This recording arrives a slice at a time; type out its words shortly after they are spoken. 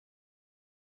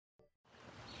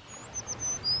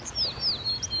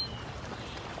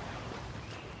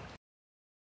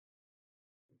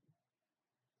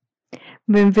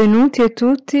Benvenuti a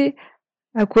tutti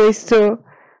a questo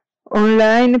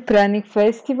online Pranic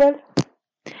Festival.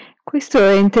 Questo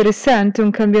è interessante,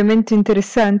 un cambiamento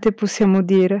interessante possiamo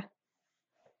dire.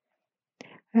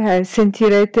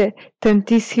 Sentirete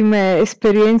tantissime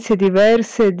esperienze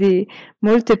diverse di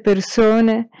molte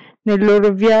persone nel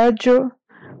loro viaggio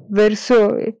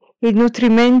verso il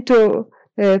nutrimento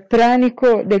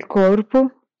pranico del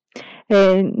corpo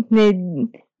nei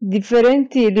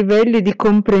differenti livelli di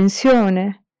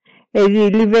comprensione e di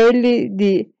livelli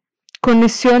di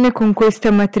connessione con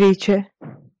questa matrice.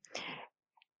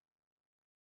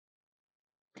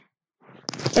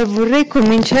 E vorrei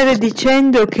cominciare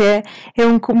dicendo che è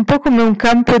un po' come un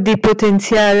campo di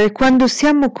potenziale. Quando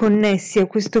siamo connessi a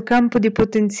questo campo di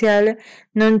potenziale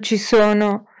non ci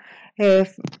sono,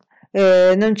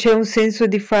 non c'è un senso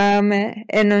di fame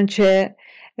e non c'è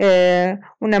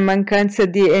una mancanza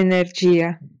di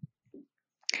energia.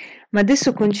 Ma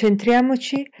adesso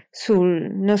concentriamoci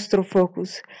sul nostro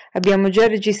focus. Abbiamo già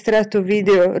registrato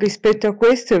video rispetto a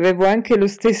questo e avevo anche lo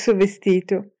stesso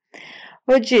vestito.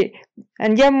 Oggi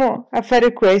andiamo a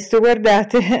fare questo,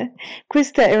 guardate,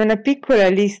 questa è una piccola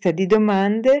lista di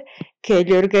domande che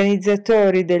gli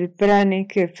organizzatori del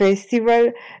Pranic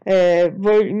Festival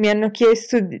mi hanno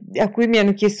chiesto, a cui mi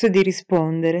hanno chiesto di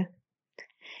rispondere.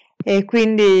 E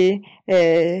quindi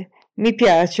mi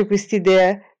piace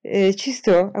quest'idea, ci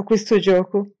sto a questo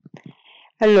gioco.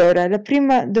 Allora, la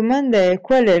prima domanda è: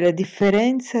 qual è la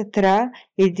differenza tra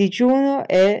il digiuno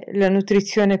e la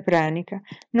nutrizione pranica?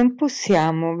 Non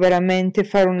possiamo veramente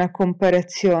fare una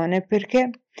comparazione perché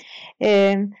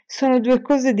sono due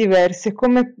cose diverse,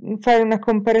 come fare una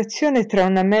comparazione tra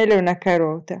una mela e una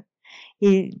carota.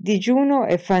 Il digiuno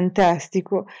è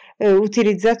fantastico, è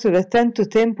utilizzato da tanto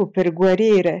tempo per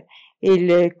guarire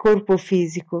il corpo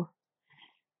fisico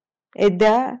e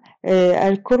dà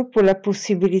al corpo la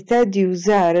possibilità di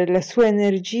usare la sua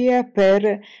energia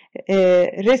per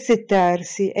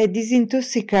resettarsi e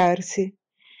disintossicarsi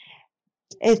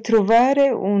e trovare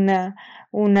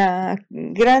una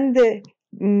grande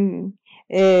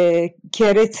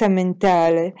chiarezza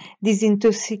mentale,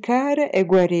 disintossicare e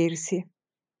guarirsi.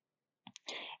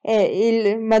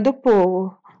 Ma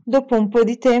dopo un po'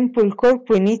 di tempo il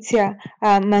corpo inizia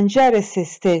a mangiare se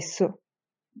stesso.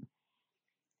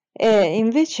 E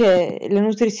invece la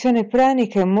nutrizione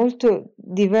pranica è molto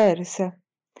diversa,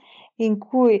 in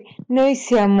cui noi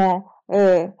siamo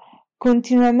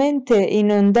continuamente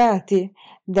inondati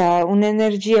da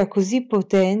un'energia così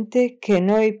potente che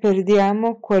noi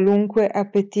perdiamo qualunque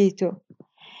appetito.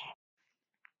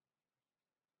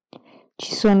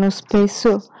 Ci sono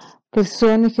spesso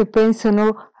persone che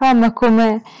pensano: ah, ma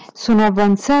come sono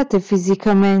avanzate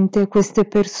fisicamente queste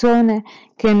persone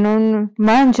che non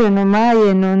mangiano mai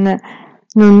e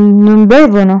non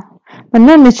bevono, ma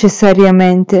non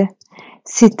necessariamente.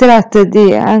 Si tratta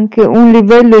di anche un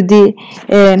livello di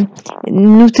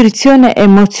nutrizione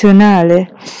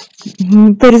emozionale.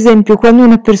 Per esempio, quando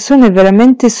una persona è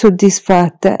veramente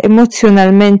soddisfatta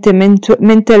emozionalmente,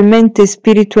 mentalmente,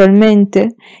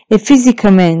 spiritualmente e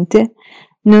fisicamente,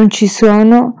 non ci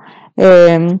sono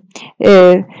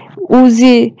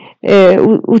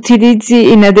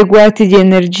utilizzi inadeguati di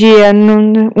energia,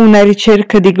 non una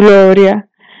ricerca di gloria,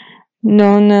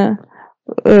 non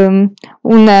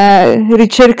una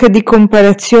ricerca di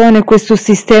comparazione, questo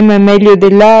sistema è meglio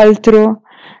dell'altro,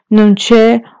 non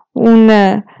c'è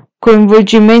un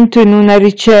coinvolgimento in una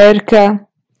ricerca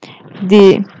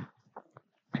di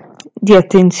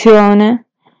attenzione,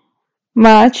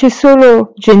 ma c'è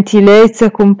solo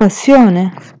gentilezza,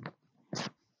 compassione.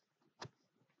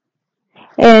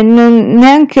 E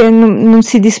non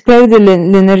si disperde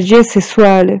l'energia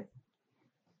sessuale.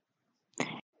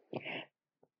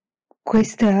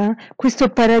 Questo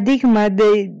paradigma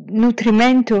del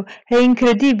nutrimento è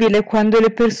incredibile quando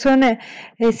le persone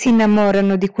si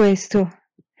innamorano di questo.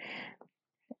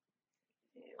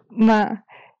 Ma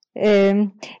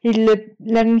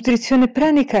la nutrizione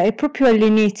pranica è proprio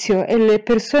all'inizio e le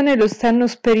persone lo stanno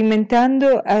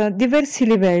sperimentando a diversi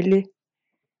livelli.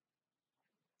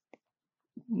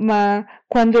 Ma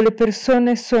quando le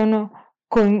persone sono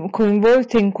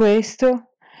coinvolte in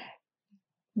questo,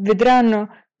 vedranno,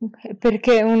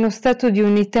 perché è uno stato di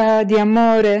unità, di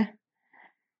amore,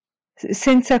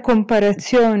 senza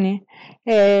comparazioni,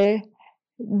 di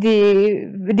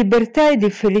libertà e di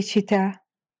felicità.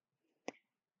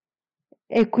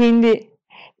 E quindi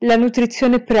la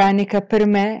nutrizione pranica per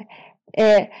me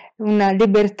è una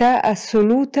libertà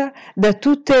assoluta da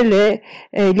tutti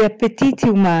gli appetiti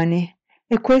umani.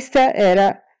 E questa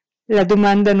era la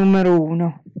domanda numero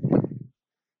 1.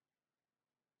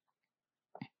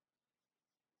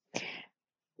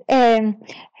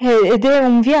 ed è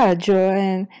un viaggio,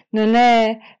 non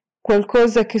è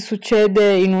qualcosa che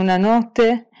succede in una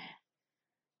notte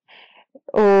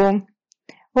o,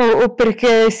 o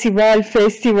perché si va al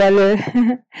festival,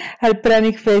 al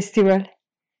Pranic Festival.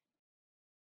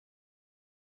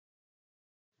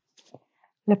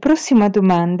 La prossima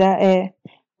domanda è: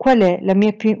 qual è la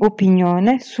mia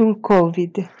opinione sul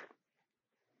Covid?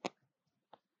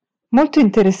 Molto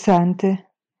interessante.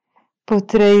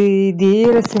 Potrei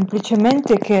dire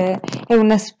semplicemente che è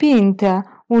una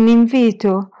spinta, un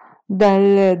invito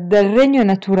dal regno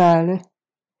naturale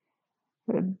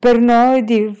per noi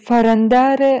di far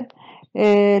andare,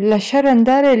 lasciare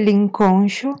andare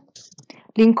l'inconscio,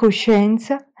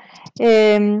 l'incoscienza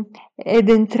ed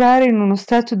entrare in uno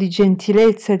stato di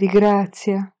gentilezza, di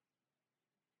grazia.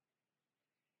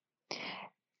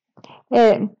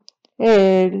 I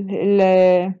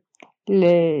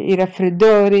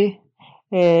raffreddori,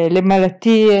 le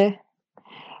malattie,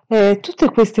 tutte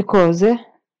queste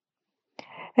cose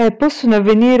possono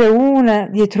avvenire una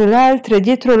dietro l'altra e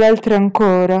dietro l'altra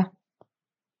ancora.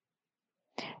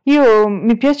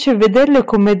 Mi piace vederle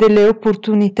come delle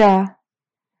opportunità,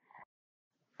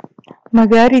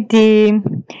 magari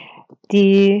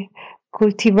di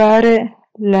coltivare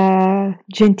la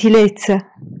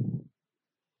gentilezza.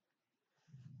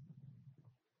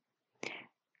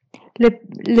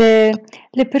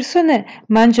 Le persone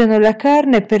mangiano la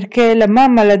carne perché la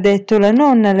mamma l'ha detto, la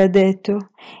nonna l'ha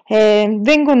detto,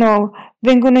 vengono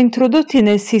introdotti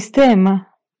nel sistema.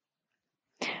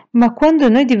 Ma quando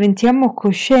noi diventiamo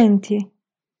coscienti,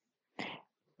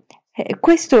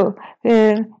 questo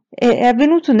è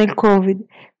avvenuto nel Covid,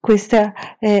 questa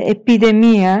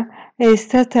epidemia è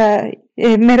stata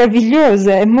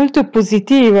meravigliosa, è molto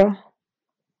positiva.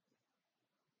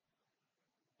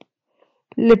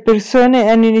 Le persone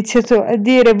hanno iniziato a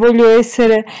dire voglio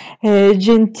essere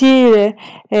gentile,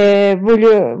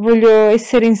 voglio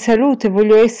essere in salute,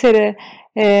 voglio essere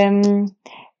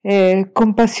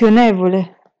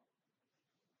compassionevole,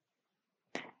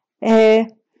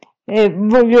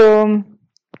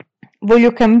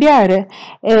 voglio cambiare.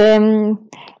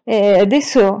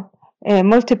 Adesso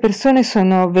molte persone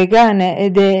sono vegane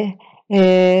ed è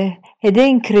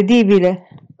incredibile.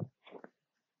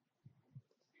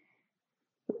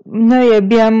 Noi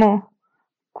abbiamo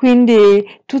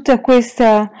quindi tutto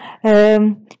questo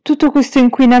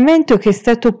inquinamento che è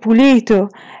stato pulito,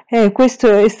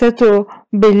 questo è stato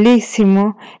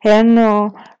bellissimo e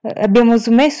abbiamo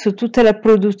smesso tutta la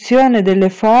produzione delle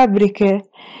fabbriche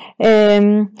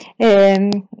e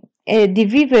di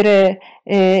vivere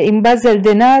in base al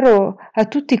denaro a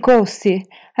tutti i costi,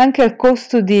 anche al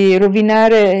costo di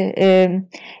rovinare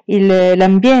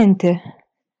l'ambiente.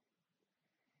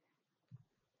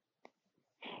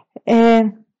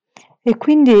 E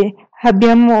quindi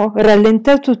abbiamo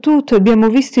rallentato tutto, abbiamo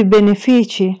visto i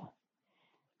benefici.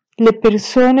 Le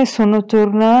persone sono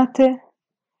tornate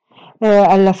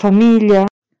alla famiglia.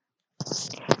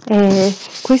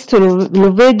 Questo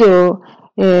lo vedo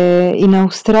in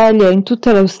Australia, in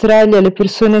tutta l'Australia le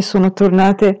persone sono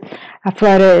tornate a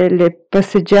fare le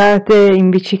passeggiate in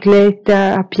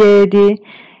bicicletta, a piedi,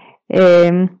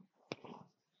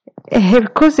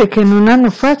 cose che non hanno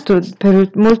fatto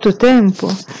per molto tempo.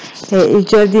 Il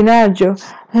giardinaggio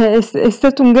è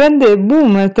stato un grande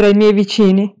boom tra i miei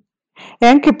vicini e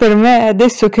anche per me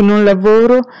adesso che non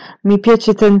lavoro mi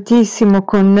piace tantissimo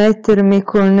connettermi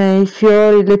con i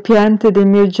fiori, le piante del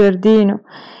mio giardino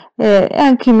e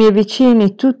anche i miei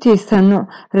vicini tutti stanno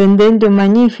rendendo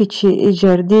magnifici i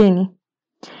giardini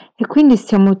e quindi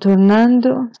stiamo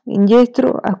tornando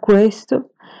indietro a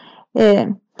questo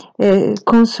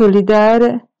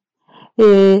consolidare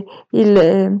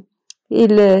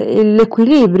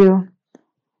l'equilibrio,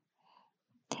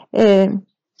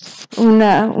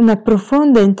 una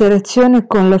profonda interazione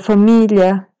con la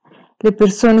famiglia, le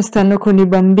persone stanno con i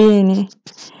bambini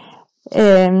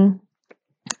e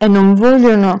non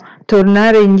vogliono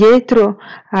tornare indietro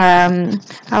a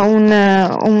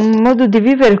un modo di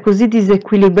vivere così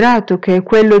disequilibrato che è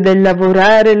quello del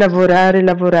lavorare, lavorare,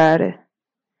 lavorare.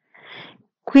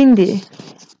 Quindi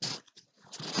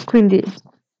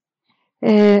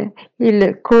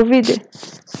il Covid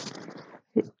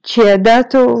ci ha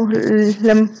dato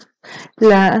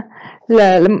la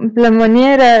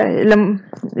maniera,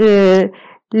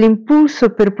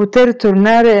 l'impulso per poter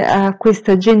tornare a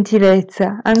questa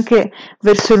gentilezza anche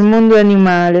verso il mondo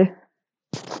animale.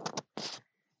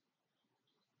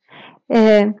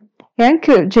 E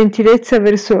anche gentilezza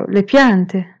verso le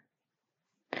piante,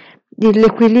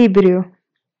 l'equilibrio.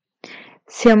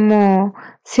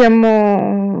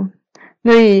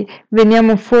 Noi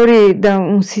veniamo fuori da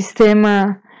un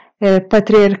sistema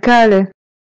patriarcale.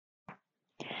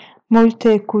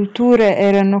 Molte culture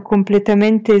erano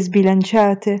completamente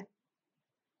sbilanciate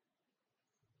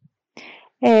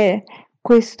e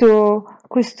questo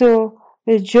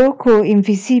gioco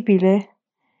invisibile,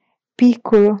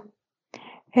 piccolo,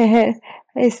 è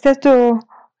stato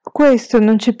questo,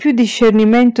 non c'è più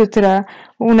discernimento tra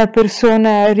una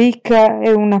persona ricca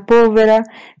e una povera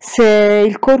se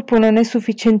il corpo non è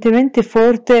sufficientemente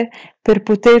forte per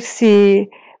potersi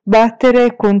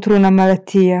battere contro una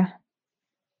malattia.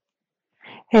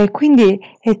 E quindi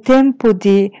è tempo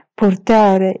di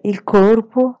portare il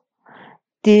corpo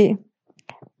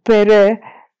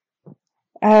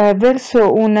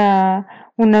verso una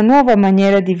nuova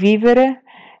maniera di vivere,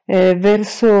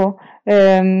 verso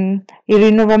il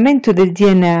rinnovamento del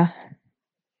DNA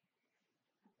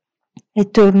e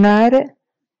tornare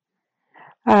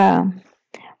a,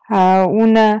 a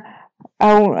un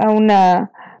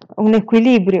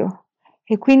equilibrio.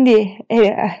 E quindi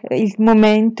è il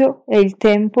momento, è il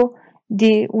tempo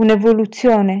di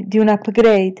un'evoluzione, di un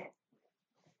upgrade.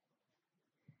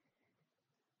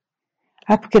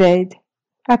 Upgrade.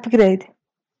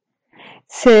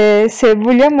 Se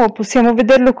vogliamo possiamo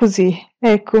vederlo così,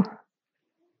 ecco.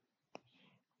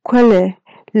 Qual è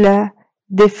la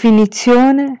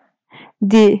definizione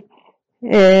di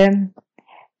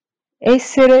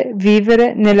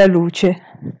vivere nella luce?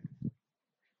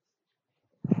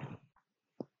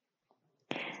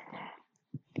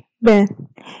 Beh,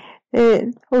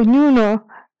 ognuno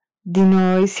di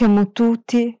noi siamo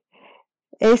tutti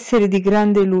esseri di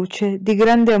grande luce, di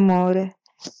grande amore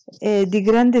e di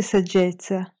grande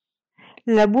saggezza.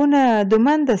 La buona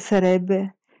domanda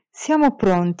sarebbe: siamo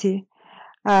pronti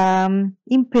a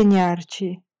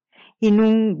impegnarci in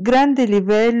un grande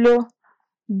livello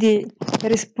di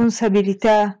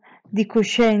responsabilità, di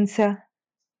coscienza,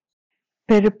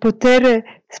 per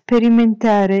poter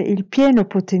sperimentare il pieno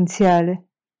potenziale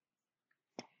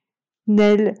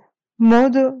nel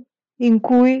modo in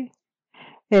cui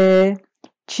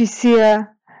ci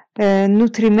sia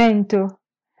nutrimento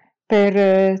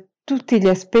per tutti gli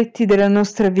aspetti della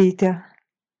nostra vita.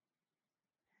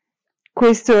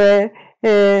 Questo è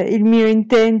il mio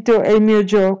intento e il mio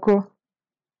gioco.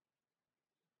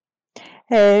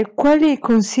 Quali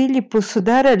consigli posso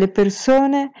dare alle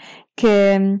persone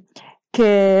che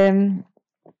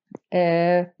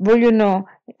vogliono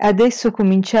adesso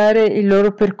cominciare il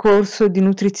loro percorso di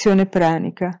nutrizione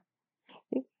pranica?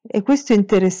 E questo è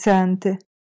interessante.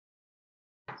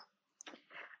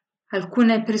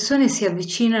 Alcune persone si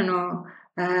avvicinano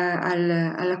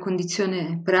alla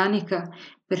condizione pranica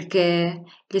perché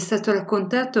gli è stato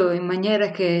raccontato in maniera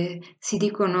che si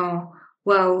dicono: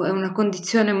 wow, è una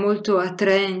condizione molto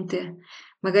attraente.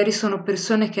 Magari sono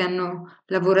persone che hanno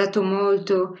lavorato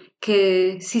molto,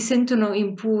 che si sentono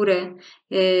impure,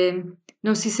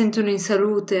 non si sentono in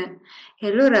salute e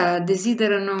allora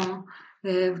desiderano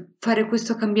fare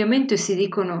questo cambiamento e si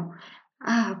dicono: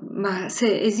 ah, ma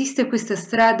se esiste questa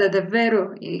strada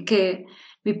davvero che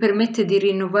mi permette di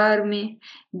rinnovarmi,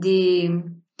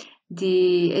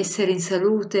 di essere in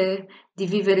salute, di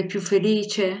vivere più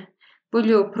felice,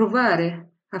 voglio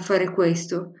provare a fare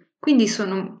questo. Quindi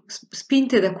sono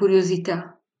spinte da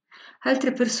curiosità.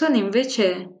 Altre persone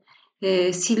invece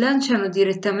si lanciano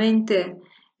direttamente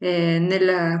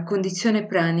nella condizione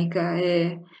pranica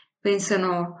e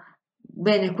pensano: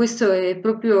 bene, questo è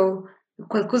proprio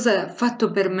qualcosa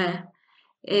fatto per me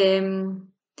e,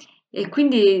 e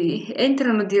quindi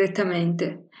entrano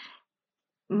direttamente.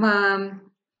 Ma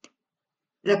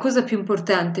la cosa più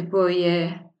importante poi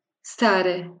è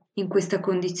stare in questa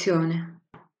condizione.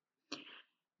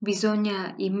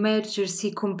 Bisogna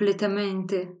immergersi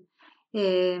completamente,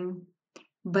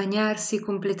 bagnarsi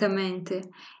completamente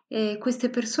e queste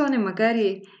persone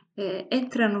magari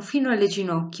entrano fino alle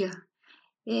ginocchia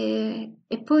e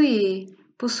poi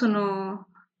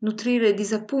possono nutrire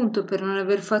disappunto per non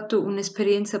aver fatto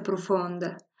un'esperienza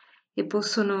profonda e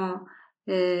possono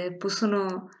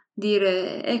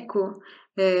dire: ecco,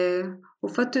 ho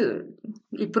fatto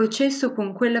il processo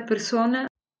con quella persona.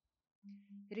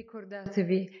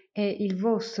 Ricordatevi, è il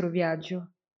vostro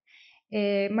viaggio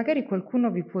e magari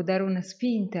qualcuno vi può dare una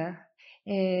spinta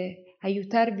e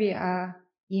aiutarvi a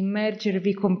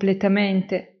immergervi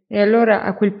completamente e allora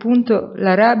a quel punto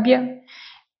la rabbia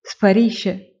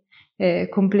sparisce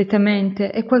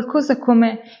completamente. È qualcosa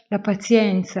come la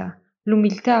pazienza,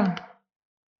 l'umiltà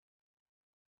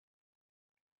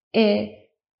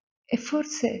e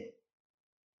forse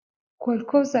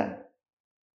qualcosa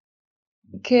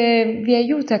che vi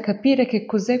aiuta a capire che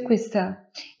cos'è questa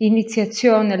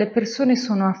iniziazione. Le persone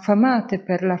sono affamate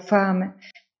per la fame,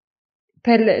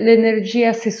 per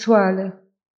l'energia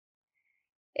sessuale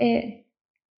e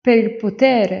per il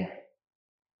potere,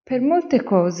 per molte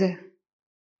cose.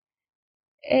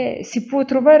 E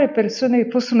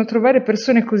possono trovare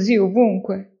persone così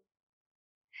ovunque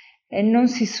e non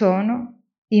si sono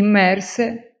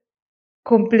immerse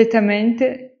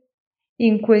completamente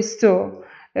in questo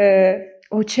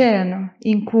oceano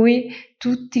in cui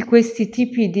tutti questi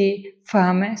tipi di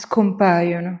fame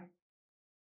scompaiono,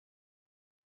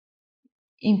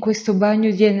 in questo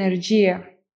bagno di energia.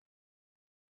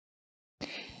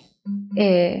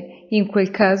 E in quel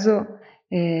caso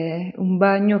un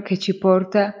bagno che ci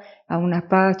porta a una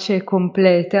pace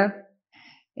completa,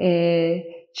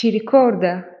 ci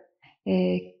ricorda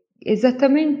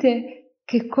esattamente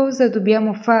che cosa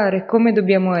dobbiamo fare, come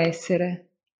dobbiamo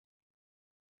essere.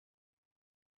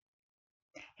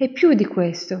 E più di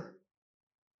questo,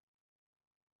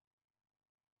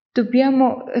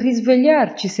 dobbiamo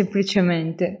risvegliarci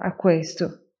semplicemente a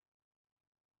questo.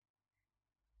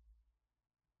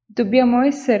 Dobbiamo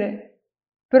essere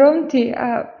pronti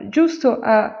giusto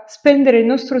a spendere il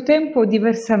nostro tempo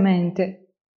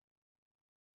diversamente,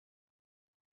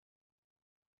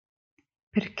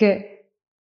 perché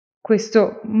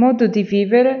questo modo di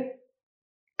vivere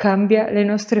cambia le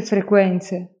nostre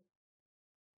frequenze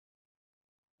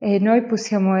e noi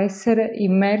possiamo essere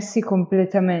immersi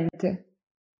completamente,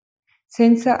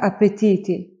 senza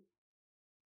appetiti,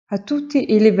 a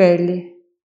tutti i livelli.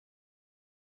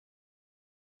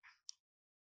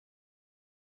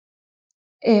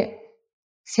 E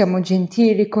siamo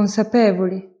gentili,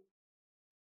 consapevoli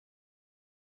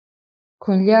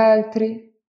con gli altri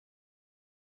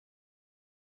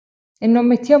e non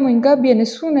mettiamo in gabbia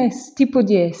nessun tipo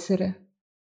di essere.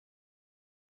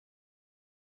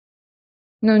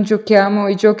 Non giochiamo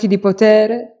i giochi di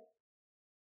potere.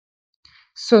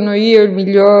 Sono io il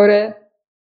migliore,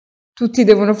 tutti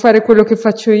devono fare quello che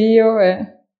faccio io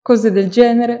e cose del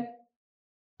genere.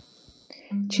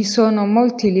 Ci sono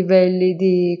molti livelli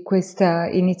di questa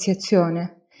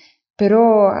iniziazione,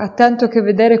 però ha tanto a che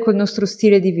vedere col nostro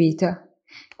stile di vita.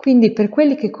 Quindi per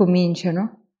quelli che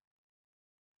cominciano,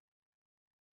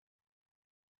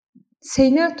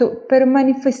 sei nato per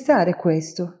manifestare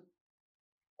questo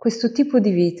tipo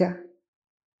di vita.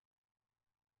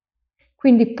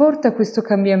 Quindi porta questo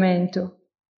cambiamento.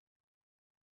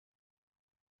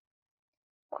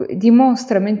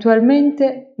 Dimostra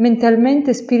mentalmente,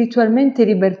 spiritualmente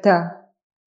libertà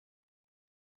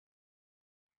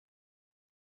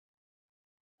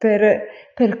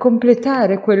per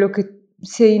completare quello che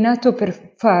sei nato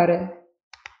per fare.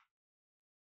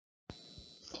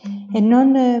 E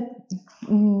non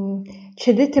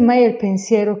cedete mai al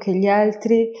pensiero che gli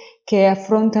altri che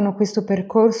affrontano questo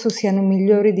percorso siano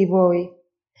migliori di voi.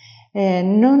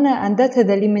 Non andate ad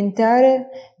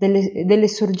alimentare delle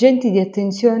sorgenti di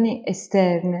attenzioni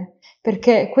esterne,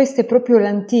 perché questa è proprio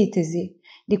l'antitesi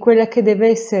di quella che deve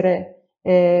essere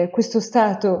questo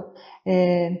stato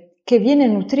che viene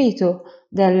nutrito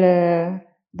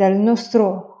dal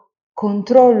nostro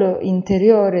controllo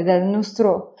interiore, dal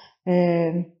nostro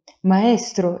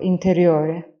maestro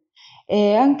interiore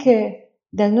e anche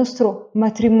dal nostro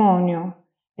matrimonio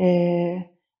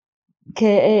che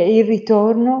è il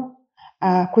ritorno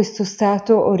a questo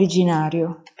stato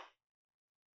originario.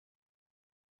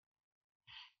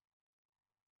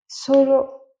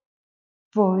 Solo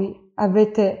voi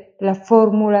avete la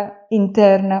formula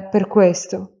interna per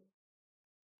questo.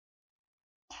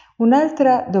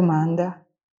 Un'altra domanda.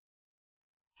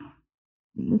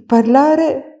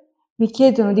 Mi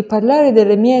chiedono di parlare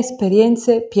delle mie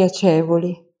esperienze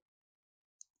piacevoli.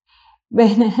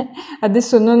 Bene,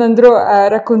 adesso non andrò a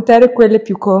raccontare quelle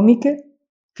più comiche,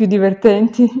 più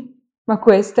divertenti, ma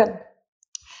questa,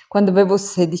 quando avevo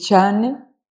 16 anni,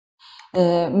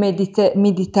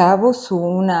 meditavo su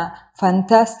una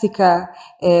fantastica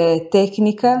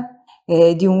tecnica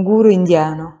di un guru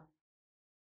indiano.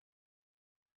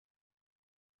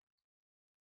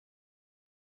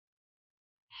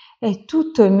 E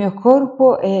tutto il mio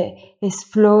corpo è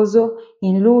esploso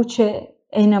in luce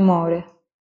e in amore.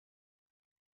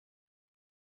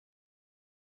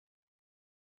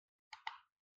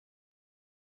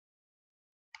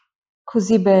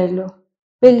 Così bello,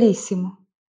 bellissimo,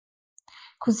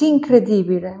 così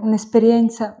incredibile,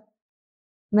 un'esperienza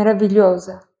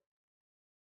meravigliosa,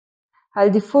 al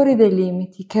di fuori dei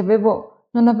limiti che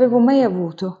non avevo mai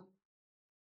avuto.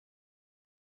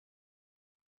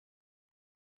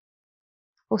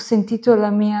 Ho sentito la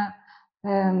mia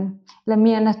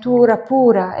natura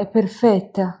pura e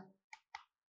perfetta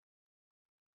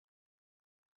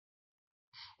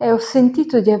e ho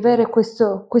sentito di avere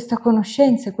questa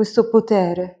conoscenza, questo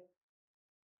potere.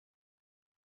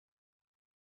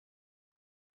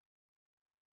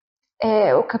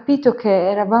 e ho capito che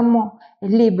eravamo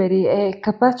liberi e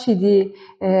capaci di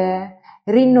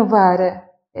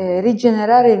rinnovare,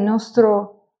 rigenerare il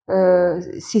nostro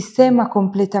sistema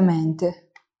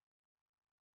completamente.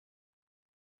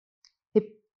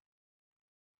 E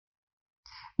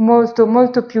molto,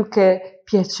 molto più che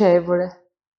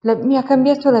piacevole. Mi ha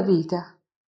cambiato la vita.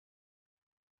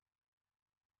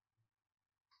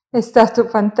 È stato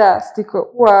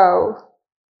fantastico. Wow,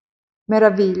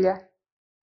 meraviglia.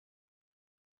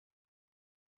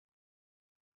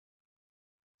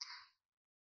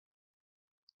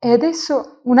 E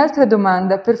adesso un'altra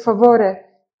domanda, per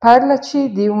favore,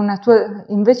 parlaci di una tua,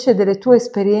 invece delle tue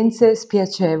esperienze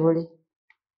spiacevoli.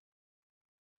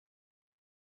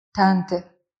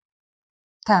 Tante,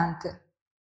 tante.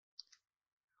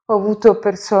 Ho avuto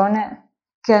persone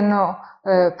che hanno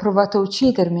provato a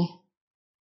uccidermi,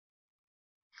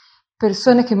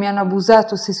 persone che mi hanno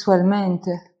abusato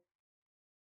sessualmente,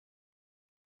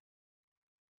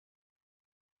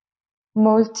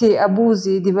 molti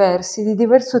abusi diversi, di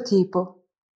diverso tipo.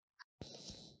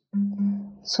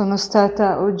 Sono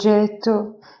stata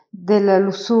oggetto della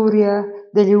lussuria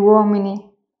degli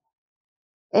uomini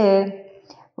e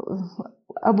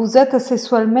abusata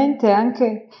sessualmente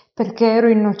anche perché ero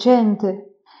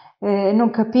innocente e non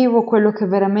capivo quello che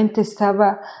veramente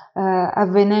stava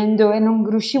avvenendo e non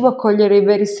riuscivo a cogliere i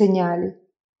veri segnali.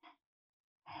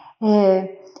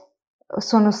 E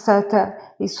sono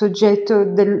stata il soggetto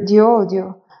di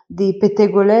odio, di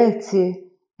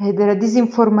pettegolezzi e della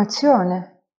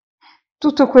disinformazione.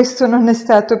 Tutto questo non è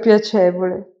stato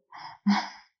piacevole,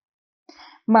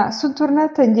 ma sono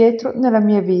tornata indietro nella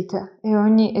mia vita e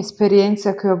ogni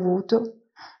esperienza che ho avuto,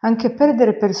 anche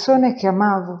perdere persone che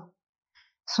amavo,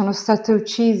 sono state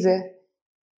uccise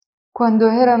quando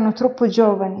erano troppo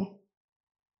giovani.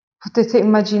 Potete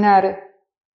immaginare,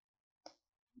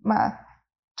 ma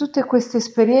tutte queste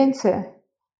esperienze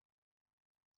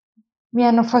mi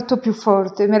hanno fatto più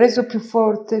forte, mi ha reso più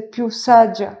forte, più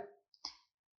saggia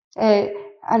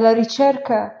e alla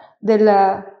ricerca dei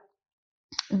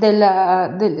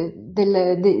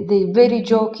veri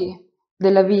giochi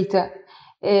della vita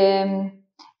e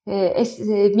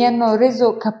mi hanno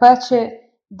reso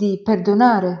capace di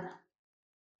perdonare,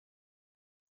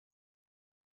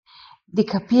 di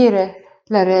capire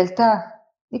la realtà,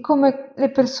 di come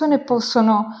le persone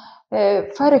possono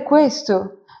fare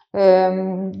questo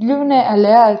gli une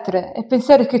alle altre e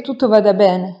pensare che tutto vada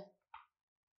bene.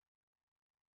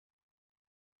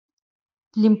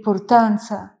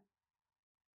 L'importanza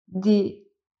di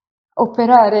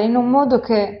operare in un modo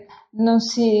che non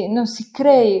si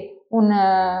crei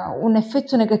un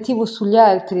effetto negativo sugli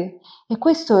altri e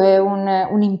questo è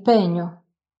un impegno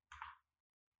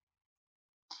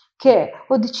che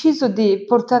ho deciso di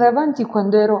portare avanti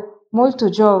quando ero molto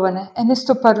giovane e ne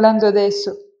sto parlando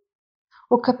adesso.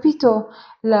 Ho capito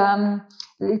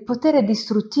il potere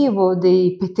distruttivo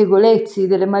dei pettegolezzi,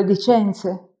 delle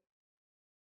maldicenze.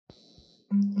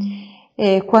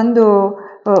 E quando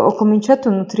ho cominciato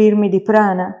a nutrirmi di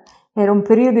prana, era un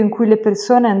periodo in cui le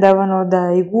persone andavano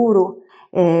dai guru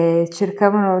e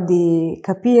cercavano di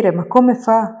capire ma come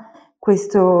fa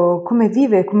questo, come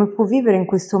vive, come può vivere in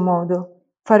questo modo,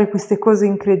 fare queste cose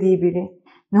incredibili.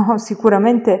 No,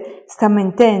 sicuramente sta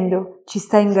mentendo, ci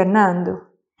sta ingannando.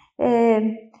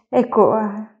 E, ecco,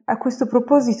 a questo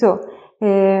proposito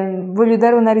voglio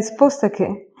dare una risposta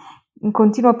che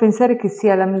continuo a pensare che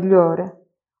sia la migliore.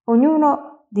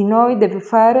 Ognuno di noi deve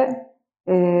fare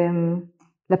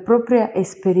la propria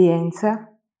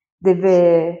esperienza,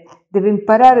 deve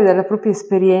imparare dalla propria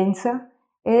esperienza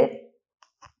e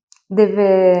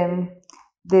deve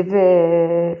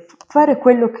fare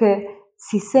quello che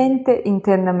si sente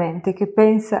internamente, che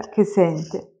pensa, che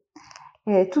sente.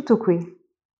 È tutto qui.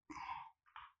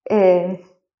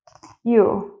 E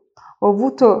io ho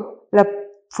avuto la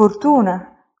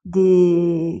fortuna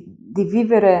di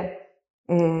vivere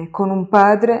con un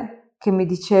padre che mi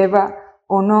diceva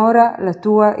onora la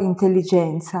tua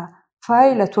intelligenza,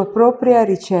 fai la tua propria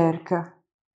ricerca.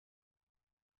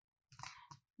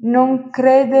 Non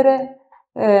credere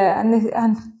a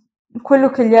quello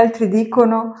che gli altri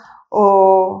dicono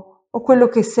o quello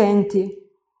che senti.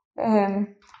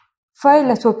 Fai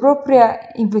la tua propria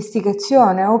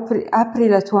investigazione, apri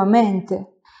la tua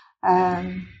mente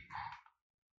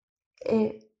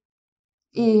e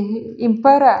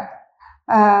impara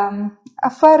a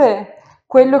fare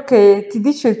quello che ti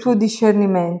dice il tuo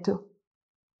discernimento.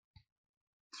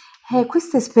 E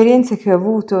queste esperienze che ho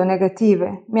avuto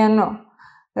negative mi hanno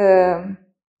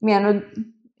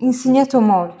insegnato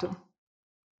molto,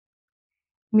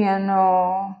 mi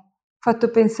hanno fatto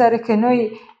pensare che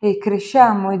noi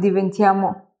cresciamo e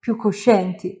diventiamo più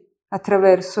coscienti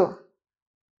attraverso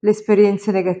le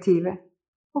esperienze negative.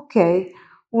 Ok,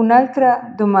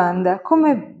 un'altra domanda.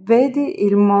 Come vedi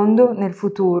il mondo nel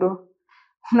futuro?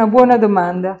 Una buona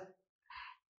domanda.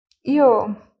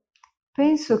 Io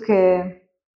penso che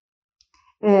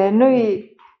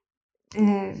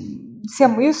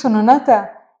io sono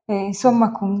nata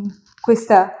insomma con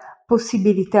questa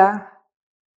possibilità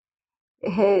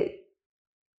e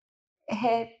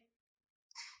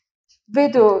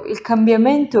vedo il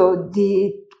cambiamento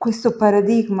di questo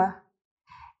paradigma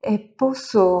e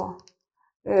posso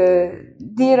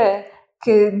dire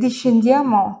che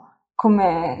discendiamo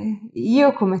come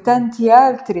tanti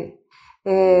altri,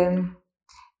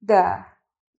 da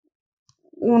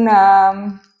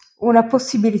una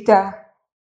possibilità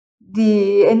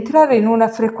di entrare in una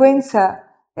frequenza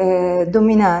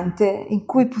dominante in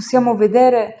cui possiamo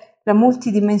vedere la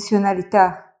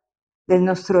multidimensionalità del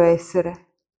nostro essere.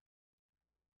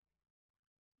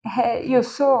 Io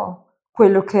so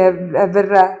quello che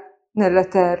avverrà nella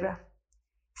Terra.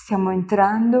 Stiamo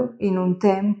entrando in un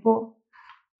tempo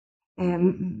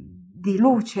di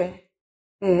luce,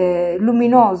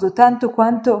 luminoso, tanto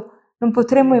quanto non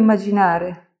potremmo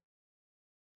immaginare.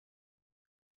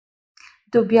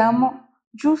 Dobbiamo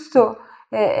giusto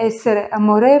essere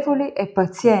amorevoli e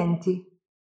pazienti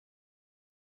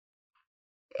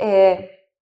e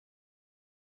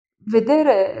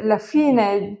vedere la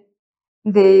fine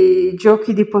dei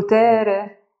giochi di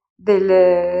potere,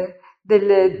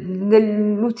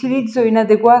 dell'utilizzo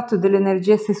inadeguato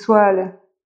dell'energia sessuale.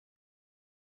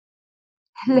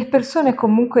 Le persone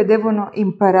comunque devono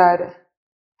imparare,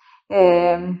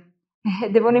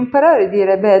 devono imparare a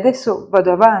dire, beh, adesso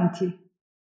vado avanti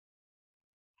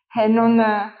e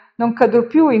non cadrò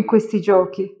più in questi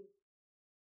giochi.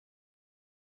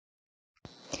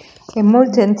 E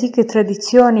molte antiche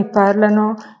tradizioni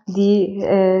parlano di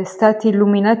stati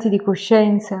illuminati di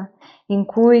coscienza, in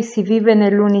cui si vive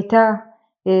nell'unità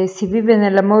e si vive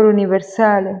nell'amore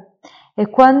universale. E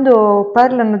quando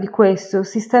parlano di questo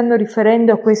si stanno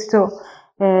riferendo a questo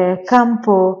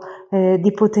campo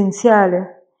di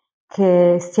potenziale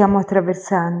che stiamo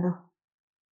attraversando.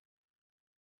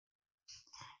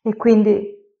 E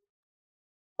quindi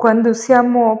quando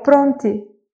siamo pronti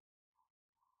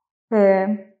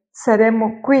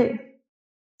saremo qui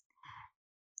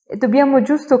e dobbiamo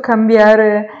giusto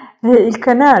cambiare il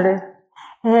canale.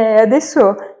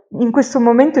 Adesso in questo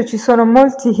momento ci sono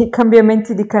molti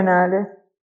cambiamenti di canale.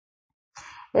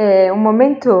 È un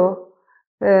momento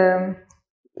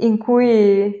in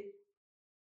cui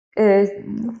è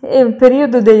un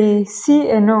periodo dei sì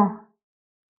e no.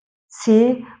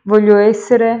 Sì, voglio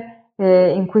essere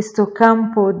in questo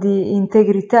campo di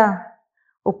integrità,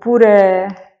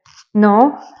 oppure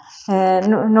no,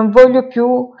 non voglio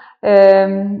più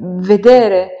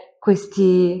vedere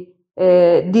questi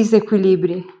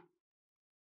disequilibri.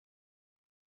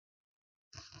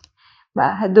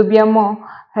 Ma dobbiamo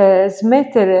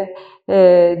smettere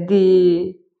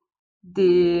di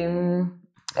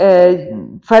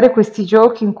fare questi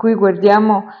giochi in cui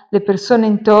guardiamo le persone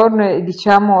intorno e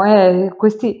diciamo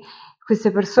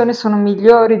queste persone sono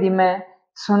migliori di me,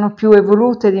 sono più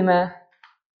evolute di me.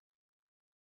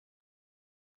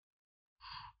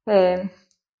 È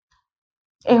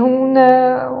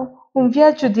un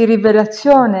viaggio di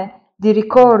rivelazione, di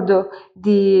ricordo,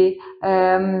 di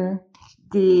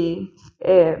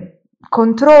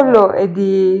controllo e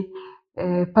di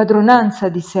padronanza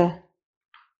di sé.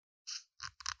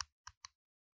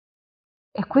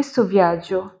 E questo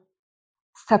viaggio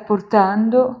sta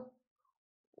portando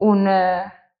un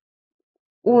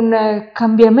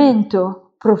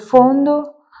cambiamento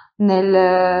profondo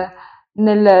nella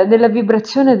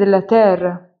vibrazione della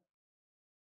Terra.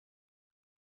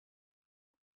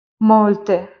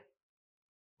 Molte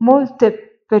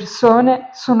persone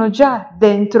sono già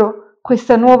dentro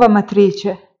questa nuova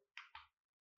matrice.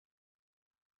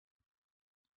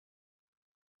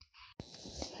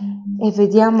 E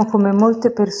vediamo come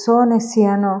molte persone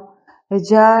siano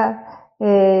già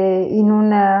in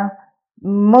un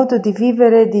modo di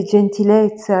vivere di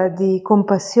gentilezza, di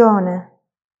compassione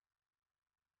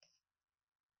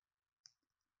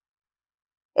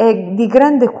e di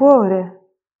grande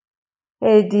cuore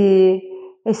e di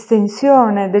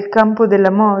estensione del campo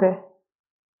dell'amore.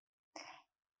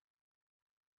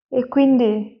 E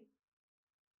quindi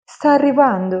sta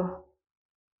arrivando.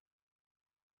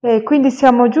 E quindi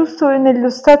siamo giusto nello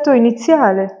stato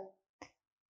iniziale.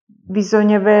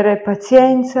 Bisogna avere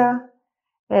pazienza,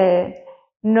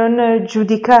 non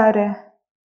giudicare,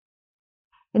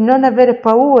 e non avere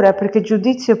paura, perché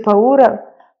giudizio e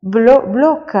paura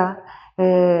blocca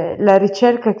la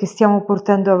ricerca che stiamo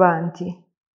portando avanti.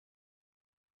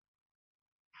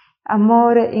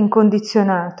 Amore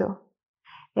incondizionato.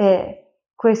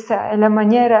 Questa è la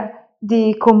maniera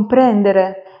di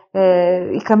comprendere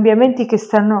i cambiamenti che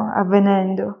stanno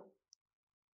avvenendo.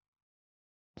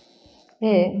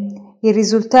 E il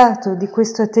risultato di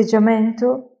questo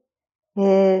atteggiamento,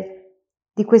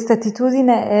 di questa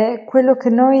attitudine, è quello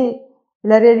che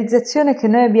la realizzazione che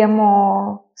noi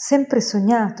abbiamo sempre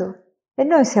sognato, e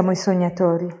noi siamo i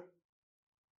sognatori.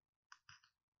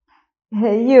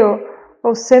 Io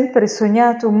ho sempre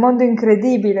sognato un mondo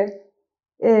incredibile,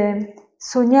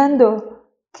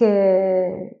 sognando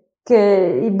che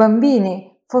i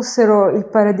bambini fossero il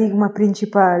paradigma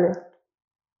principale.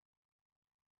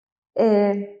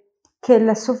 Che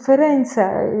la sofferenza,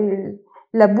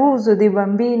 l'abuso dei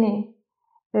bambini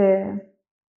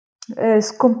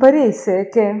scomparisse,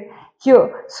 che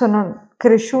io sono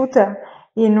cresciuta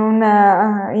in un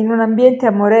ambiente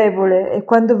amorevole e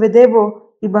quando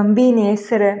vedevo i bambini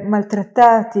essere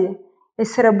maltrattati,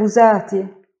 essere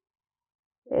abusati,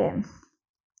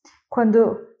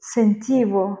 quando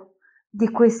sentivo di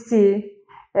questi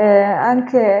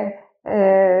anche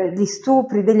di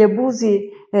stupri, degli abusi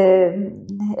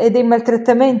e dei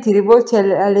maltrattamenti rivolti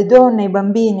alle donne e ai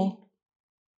bambini.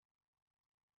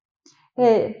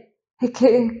 E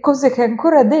che cose che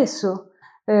ancora adesso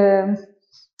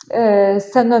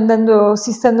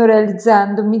si stanno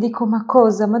realizzando. Mi dico, ma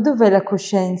cosa? Ma dov'è la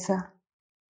coscienza?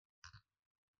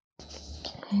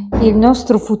 Il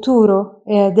nostro futuro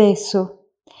è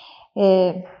adesso.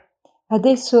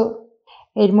 Adesso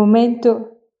è il momento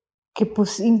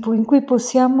in cui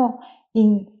possiamo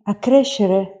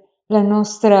accrescere la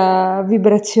nostra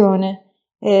vibrazione.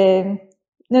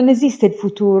 Non esiste il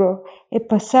futuro, è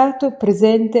passato,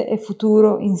 presente e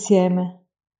futuro insieme.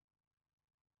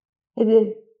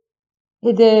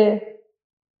 Ed è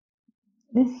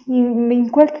in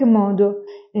qualche modo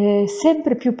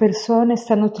sempre più persone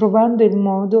stanno trovando il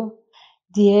modo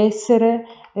di essere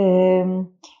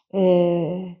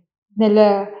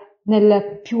nella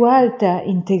più alta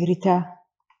integrità,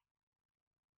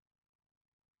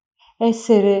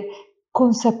 essere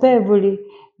consapevoli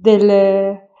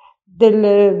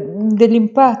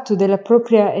dell'impatto della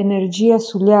propria energia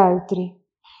sugli altri.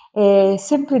 E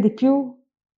sempre di più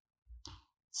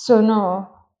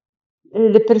sono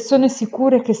le persone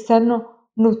sicure che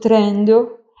stanno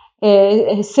nutrendo e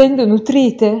essendo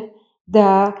nutrite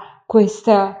da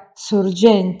questa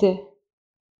sorgente.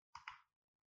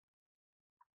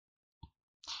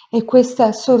 E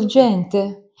questa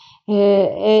sorgente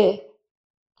è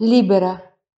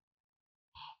libera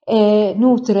e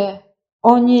nutre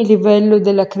ogni livello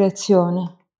della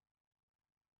creazione.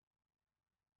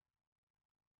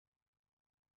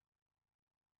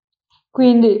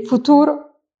 Quindi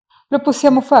futuro lo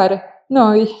possiamo fare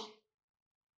noi.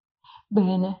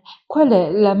 Bene, qual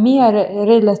è la mia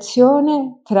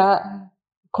relazione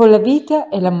con la vita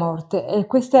e la morte? E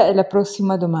questa è la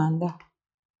prossima domanda.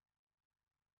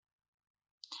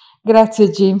 Grazie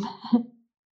Jim.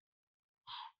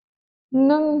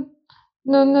 Non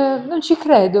ci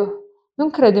credo, non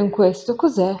credo in questo.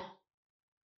 Cos'è?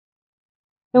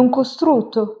 È un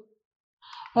costrutto.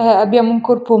 Abbiamo un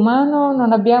corpo umano,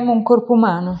 non abbiamo un corpo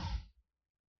umano.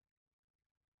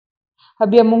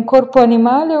 Abbiamo un corpo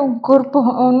animale o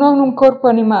non un corpo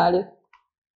animale.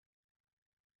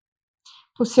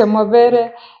 Possiamo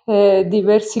avere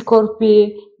diversi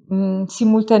corpi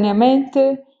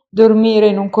simultaneamente, dormire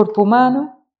in un corpo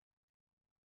umano,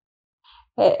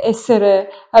 essere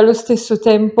allo stesso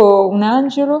tempo un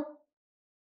angelo.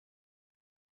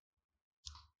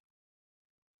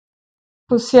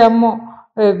 Possiamo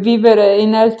vivere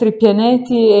in altri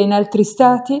pianeti e in altri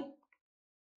stati.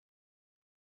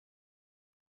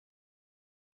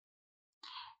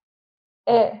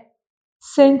 E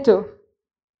sento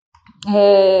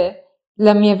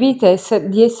la mia vita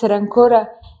di essere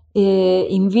ancora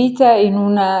in vita in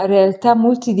una realtà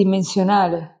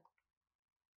multidimensionale.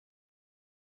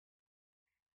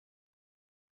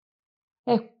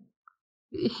 E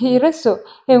il resto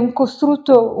è un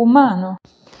costrutto umano.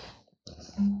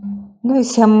 Noi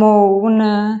siamo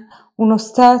uno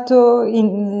stato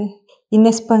in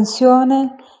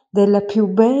espansione della più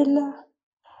bella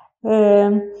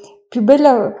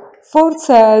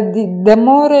forza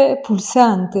d'amore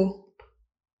pulsante.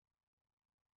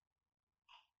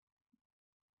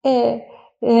 E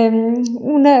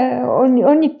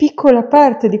ogni piccola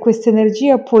parte di questa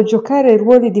energia può giocare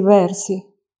ruoli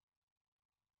diversi.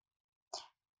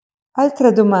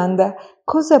 Altra domanda,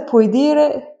 cosa puoi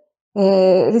dire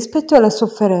rispetto alla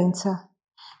sofferenza?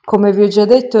 Come vi ho già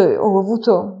detto, ho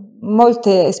avuto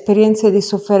molte esperienze di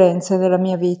sofferenza nella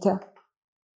mia vita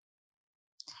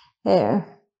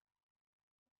e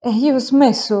io ho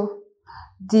smesso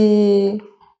di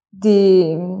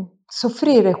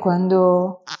soffrire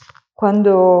quando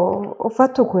ho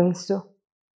fatto questo.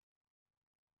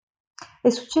 È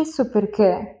successo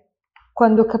perché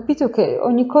quando ho capito che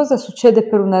ogni cosa succede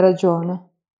per una ragione,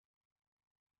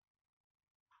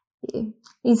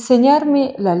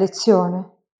 insegnarmi la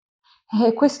lezione,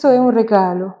 e questo è un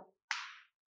regalo.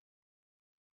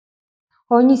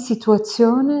 Ogni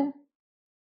situazione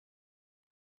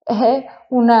è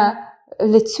una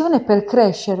lezione per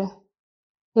crescere,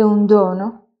 è un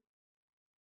dono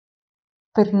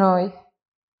per noi.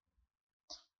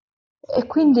 E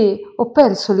quindi ho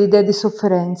perso l'idea di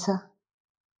sofferenza.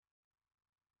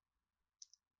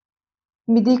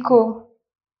 Mi dico,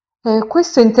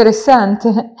 questo è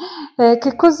interessante,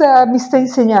 che cosa mi sta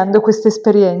insegnando questa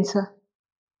esperienza?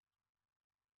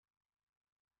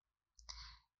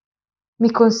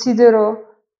 Mi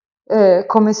considero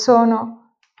come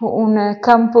sono un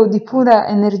campo di pura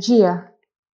energia.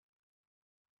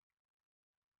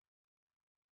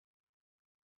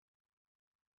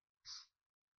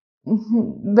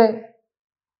 Beh,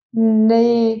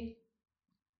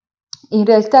 in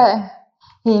realtà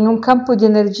in un campo di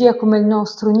energia come il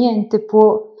nostro niente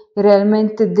può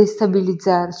realmente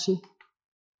destabilizzarci.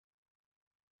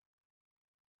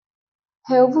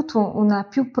 E ho avuto una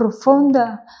più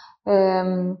profonda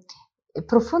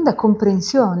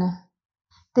comprensione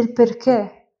del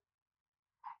perché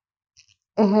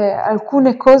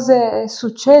alcune cose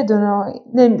succedono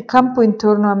nel campo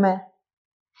intorno a me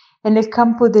e nel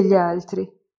campo degli altri.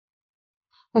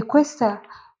 E questa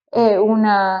è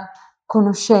una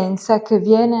conoscenza che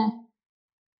viene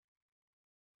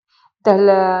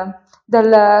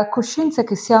dalla coscienza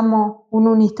che siamo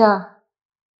un'unità,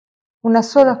 una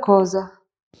sola cosa.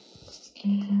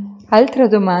 Altra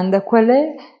domanda, qual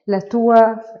è la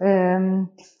tua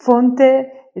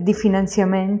fonte di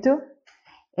finanziamento,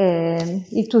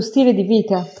 il tuo stile di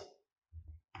vita?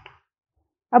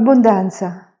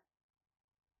 Abbondanza.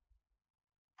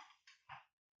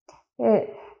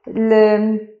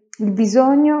 Il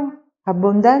bisogno,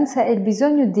 abbondanza è il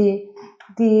bisogno di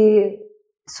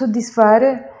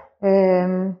soddisfare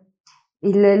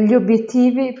gli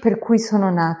obiettivi per cui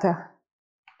sono nata.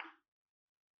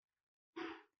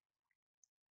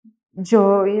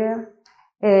 Gioia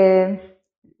e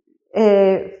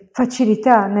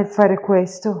facilità nel fare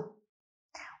questo.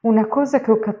 Una cosa che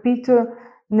ho capito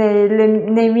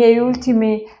nei miei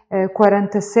ultimi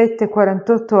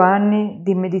 47-48 anni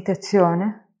di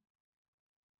meditazione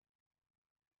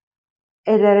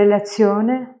è la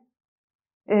relazione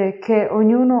che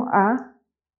ognuno ha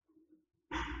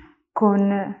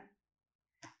con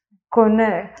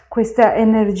questa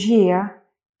energia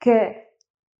che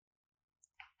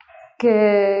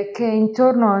è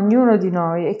intorno a ognuno di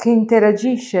noi e che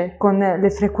interagisce con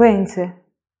le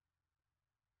frequenze.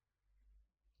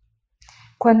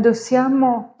 Quando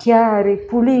siamo chiari,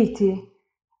 puliti,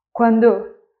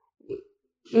 quando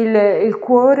il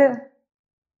cuore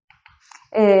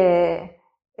e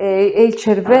il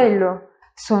cervello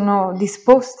sono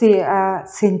disposti a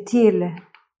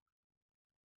sentirle.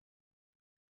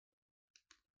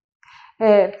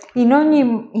 In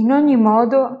ogni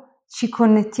modo ci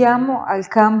connettiamo al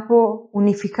campo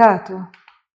unificato,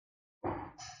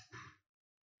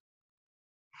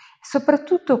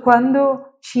 soprattutto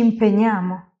quando ci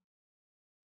impegniamo,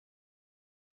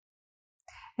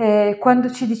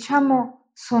 quando ci diciamo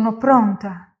sono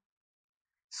pronta,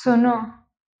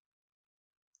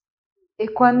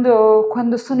 e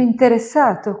quando sono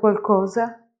interessato a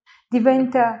qualcosa,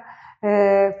 diventa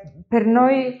per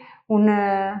noi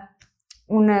una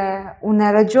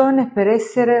ragione per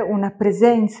essere una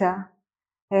presenza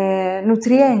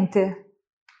nutriente.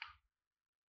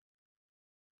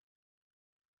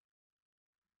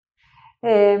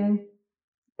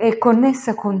 È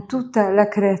connessa con tutta la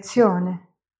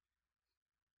creazione.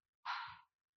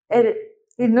 E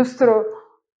il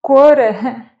nostro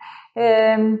cuore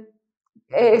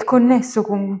è connesso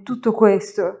con tutto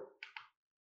questo.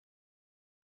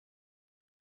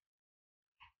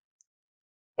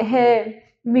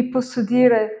 E mi posso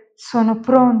dire, sono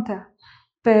pronta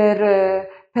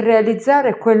per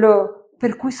realizzare quello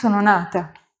per cui sono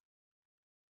nata,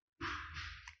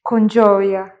 con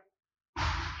gioia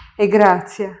e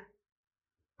grazia.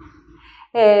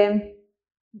 E,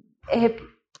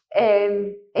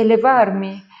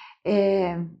 elevarmi,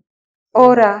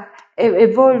 ora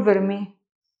evolvermi.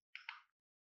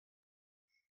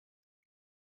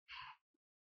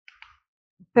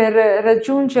 Per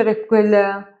raggiungere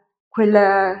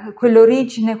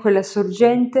quell'origine, quella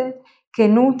sorgente che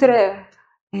nutre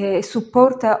e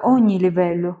supporta ogni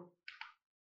livello.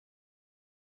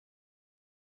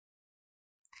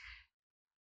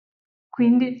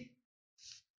 Quindi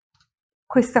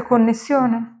questa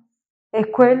connessione è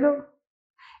quello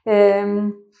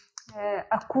per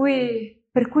cui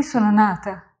sono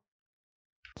nata.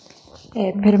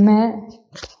 E per me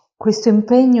questo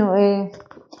impegno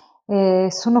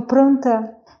sono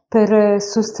pronta per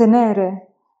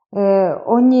sostenere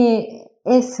ogni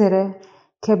essere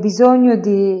che ha bisogno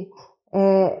di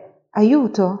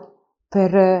aiuto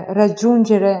per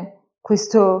raggiungere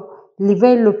questo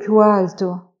livello più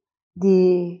alto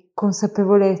di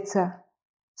consapevolezza.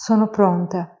 Sono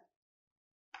pronta.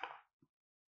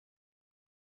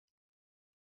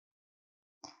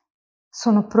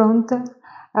 Sono pronta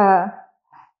a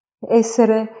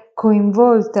essere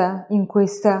coinvolta in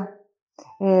questa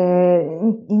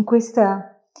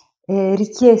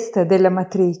richiesta della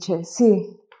matrice,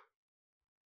 sì.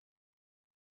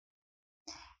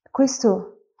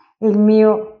 Questo è il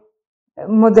mio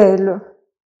modello.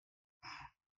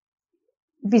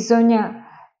 Bisogna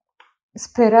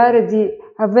sperare di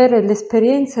avere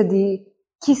l'esperienza di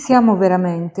chi siamo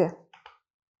veramente,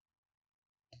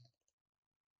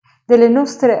 delle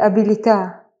nostre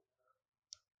abilità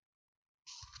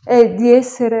e di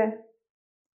essere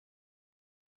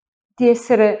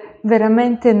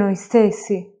veramente noi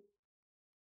stessi.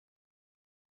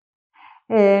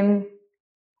 E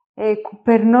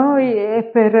per noi e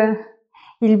per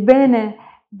il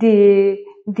bene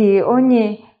di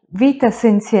ogni vita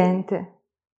senziente.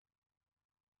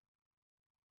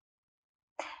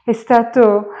 È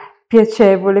stato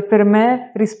piacevole per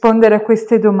me rispondere a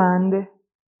queste domande.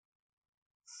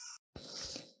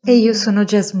 E io sono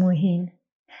Jasmuheen,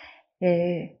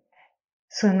 e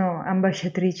sono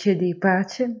ambasciatrice di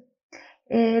pace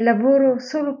e lavoro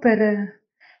solo per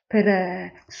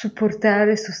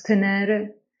supportare,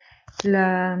 sostenere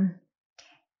la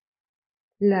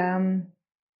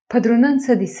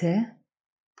padronanza di sé,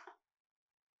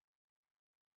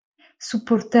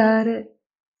 supportare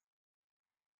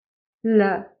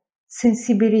la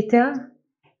sensibilità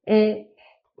e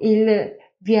il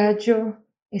viaggio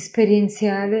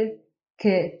esperienziale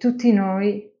che tutti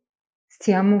noi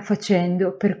stiamo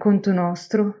facendo per conto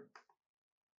nostro.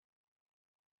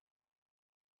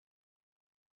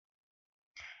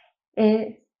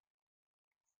 E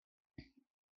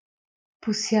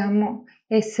possiamo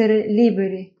essere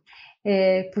liberi,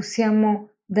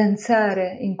 possiamo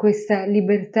danzare in questa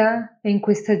libertà e in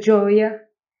questa gioia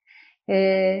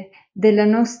della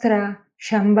nostra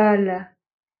Shambhala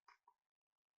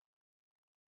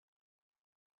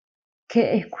che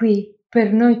è qui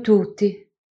per noi tutti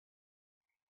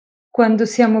quando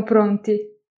siamo pronti.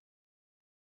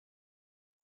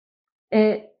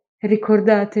 E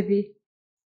ricordatevi,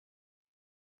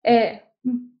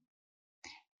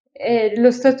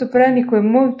 lo stato pranico è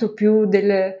molto più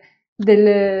della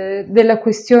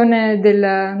questione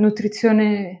della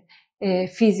nutrizione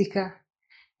fisica.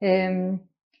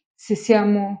 Se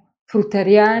siamo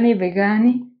fruttariani,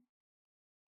 vegani,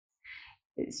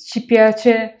 ci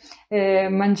piace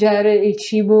mangiare il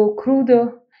cibo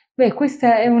crudo,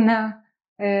 questa è una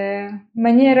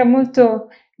maniera molto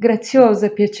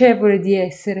graziosa, piacevole di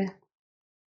essere.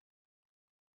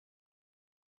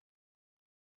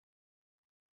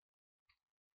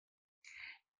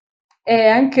 E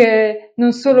anche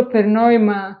non solo per noi,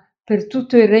 ma per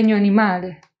tutto il regno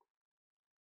animale.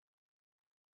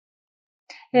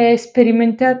 E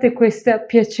sperimentate questa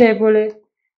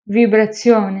piacevole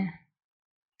vibrazione,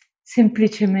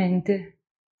 semplicemente.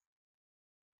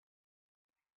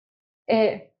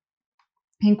 E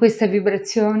in questa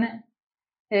vibrazione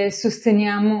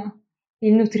sosteniamo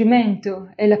il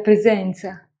nutrimento e la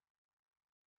presenza.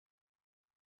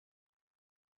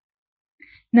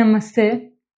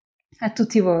 Namaste a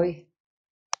tutti voi.